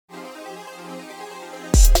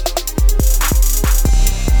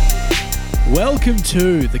Welcome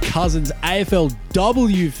to the Cousins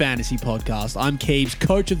AFLW Fantasy Podcast. I'm Keebs,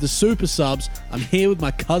 coach of the Super Subs. I'm here with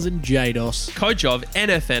my cousin Jaydos, coach of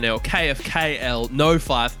NFNL, KFKL, no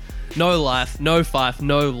fife, no life, no fife,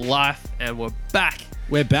 no life, and we're back.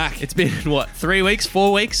 We're back. It's been, 3 weeks,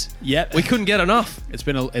 4 weeks? Yep. We couldn't get enough. It's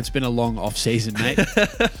been a long off season, mate.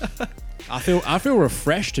 I feel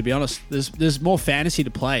refreshed, to be honest. There's more fantasy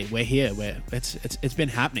to play. We're here. It's been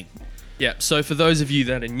happening. Yeah, so for those of you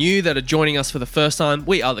that are new, that are joining us for the first time,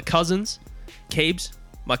 we are the Cousins. Keebs,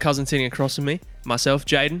 my cousin sitting across from me, myself,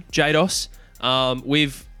 Jaydos.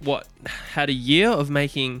 We've had a year of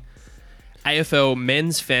making AFL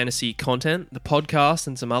men's fantasy content, the podcast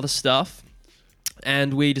and some other stuff.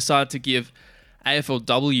 And we decided to give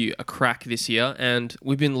AFLW a crack this year, and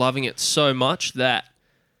we've been loving it so much that,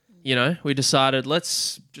 we decided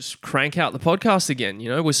let's just crank out the podcast again.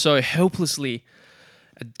 We're so helplessly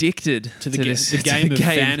addicted to the game of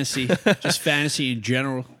fantasy, just fantasy in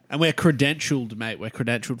general. And we're credentialed, mate. We're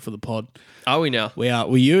credentialed for the pod. Are we now? We are.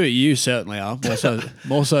 Well, you certainly are.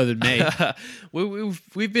 More so than me.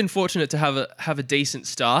 We've been fortunate to have a decent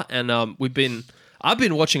start, and I've been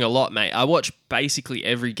watching a lot, mate. I watch basically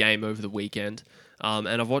every game over the weekend, and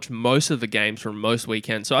I've watched most of the games from most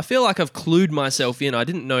weekends. So I feel like I've clued myself in. I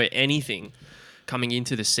didn't know anything coming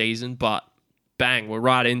into the season, but bang, we're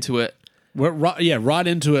right into it. We're right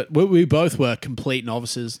into it. We both were complete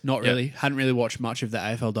novices. Hadn't really watched much of the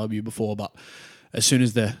AFLW before, but as soon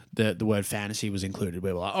as the word fantasy was included,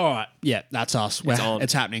 we were like, all right, yeah, that's us.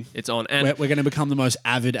 It's happening. It's on. And we're going to become the most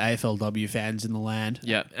avid AFLW fans in the land.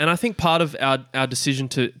 Yeah, and I think part of our decision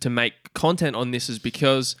to make content on this is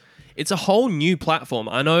because it's a whole new platform.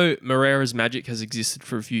 I know Moreira's Magic has existed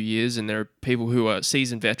for a few years, and there are people who are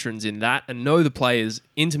seasoned veterans in that and know the players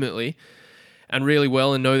intimately and really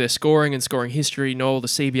well, and know their scoring and scoring history, know all the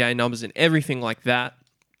CBA numbers and everything like that.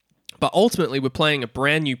 But ultimately, we're playing a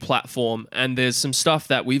brand new platform, and there's some stuff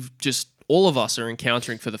that all of us are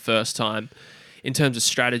encountering for the first time in terms of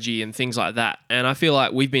strategy and things like that. And I feel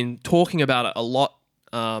like we've been talking about it a lot,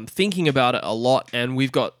 thinking about it a lot, and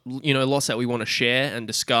we've got, lots that we want to share and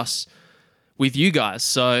discuss with you guys.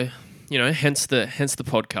 So, hence the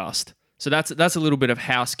podcast. So that's a little bit of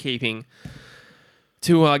housekeeping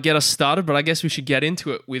to get us started, but I guess we should get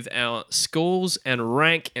into it with our scores and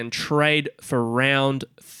rank and trade for round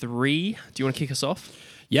 3. Do you want to kick us off?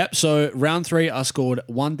 Yep, so round 3, I scored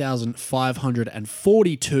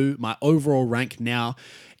 1,542. My overall rank now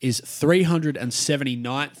is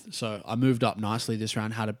 379th, so I moved up nicely this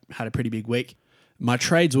round, had a pretty big week. My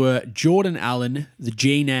trades were Jordan Allen, the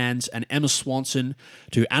G-Nans, and Emma Swanson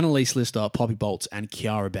to Annalise Lister, Poppy Bolts, and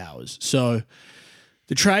Kiara Bowers. So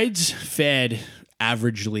the trades fared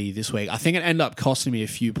averagely this week. I think it ended up costing me a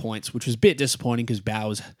few points, which was a bit disappointing because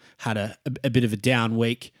Bowers had a bit of a down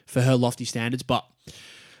week for her lofty standards, but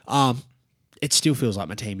it still feels like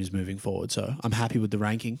my team is moving forward, so I'm happy with the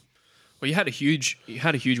ranking. Well, you had a huge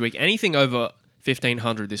week. Anything over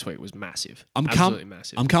 1,500 this week was massive. Absolutely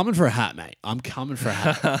massive. I'm coming for a hat, mate. I'm coming for a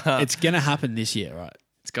hat. It's going to happen this year, right?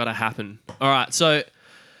 It's got to happen. All right, so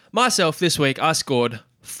myself this week, I scored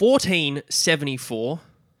 1,474,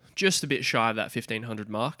 just a bit shy of that 1,500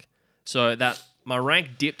 mark. So that my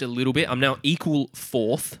rank dipped a little bit. I'm now equal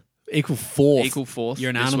fourth. Equal fourth.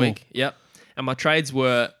 You're an animal. Week. Yep. And my trades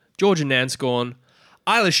were Georgia Nanscorn,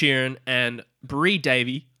 Isla Sheeran, and Bree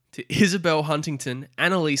Davey to Isabel Huntington,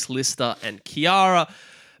 Annalise Lister, and Kiara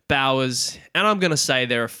Bowers. And I'm going to say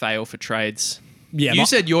they're a fail for trades. Yeah, you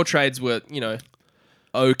said your trades were,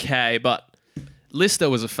 okay, but Lister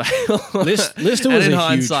was a fail. Lister was and in a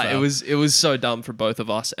hindsight, huge fail. it was so dumb for both of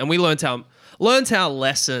us, and we learned our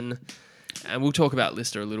lesson. And we'll talk about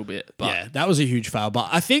Lister a little bit. But yeah, that was a huge fail. But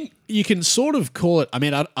I think you can sort of call it. I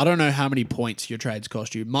mean, I don't know how many points your trades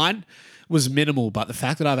cost you. Mine was minimal, but the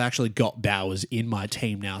fact that I've actually got Bowers in my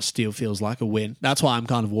team now still feels like a win. That's why I'm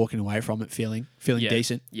kind of walking away from it feeling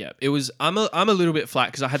decent. Yeah, it was. I'm a little bit flat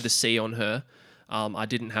because I had the C on her. I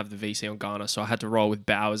didn't have the VC on Garner, so I had to roll with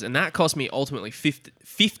Bowers, and that cost me ultimately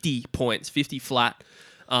 50 points, 50 flat,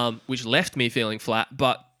 which left me feeling flat.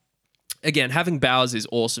 But again, having Bowers is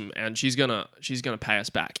awesome, and she's gonna pay us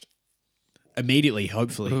back immediately,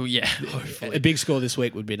 hopefully. Oh yeah, hopefully. A big score this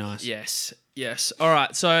week would be nice. Yes. All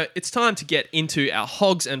right, so it's time to get into our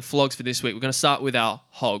hogs and flogs for this week. We're going to start with our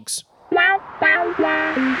hogs. All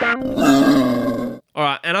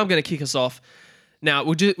right, and I'm going to kick us off. Now,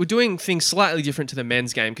 we're doing things slightly different to the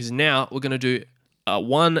men's game because now we're going to do a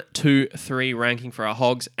 1, 2, 3 ranking for our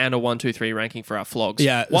hogs and a 1, 2, 3 ranking for our flogs.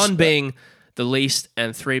 Yeah, 1 being the least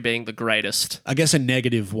and 3 being the greatest. I guess a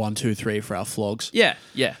negative 1, 2, 3 for our flogs. Yeah.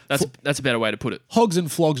 That's a better way to put it. Hogs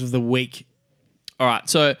and flogs of the week. All right,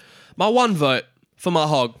 so My one vote for my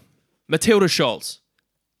hog, Matilda Schultz.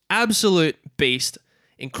 Absolute beast.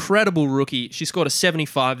 Incredible rookie. She scored a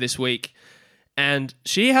 75 this week. And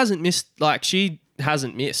she hasn't missed.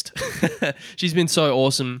 She's been so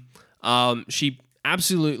awesome. She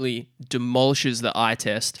absolutely demolishes the eye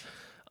test.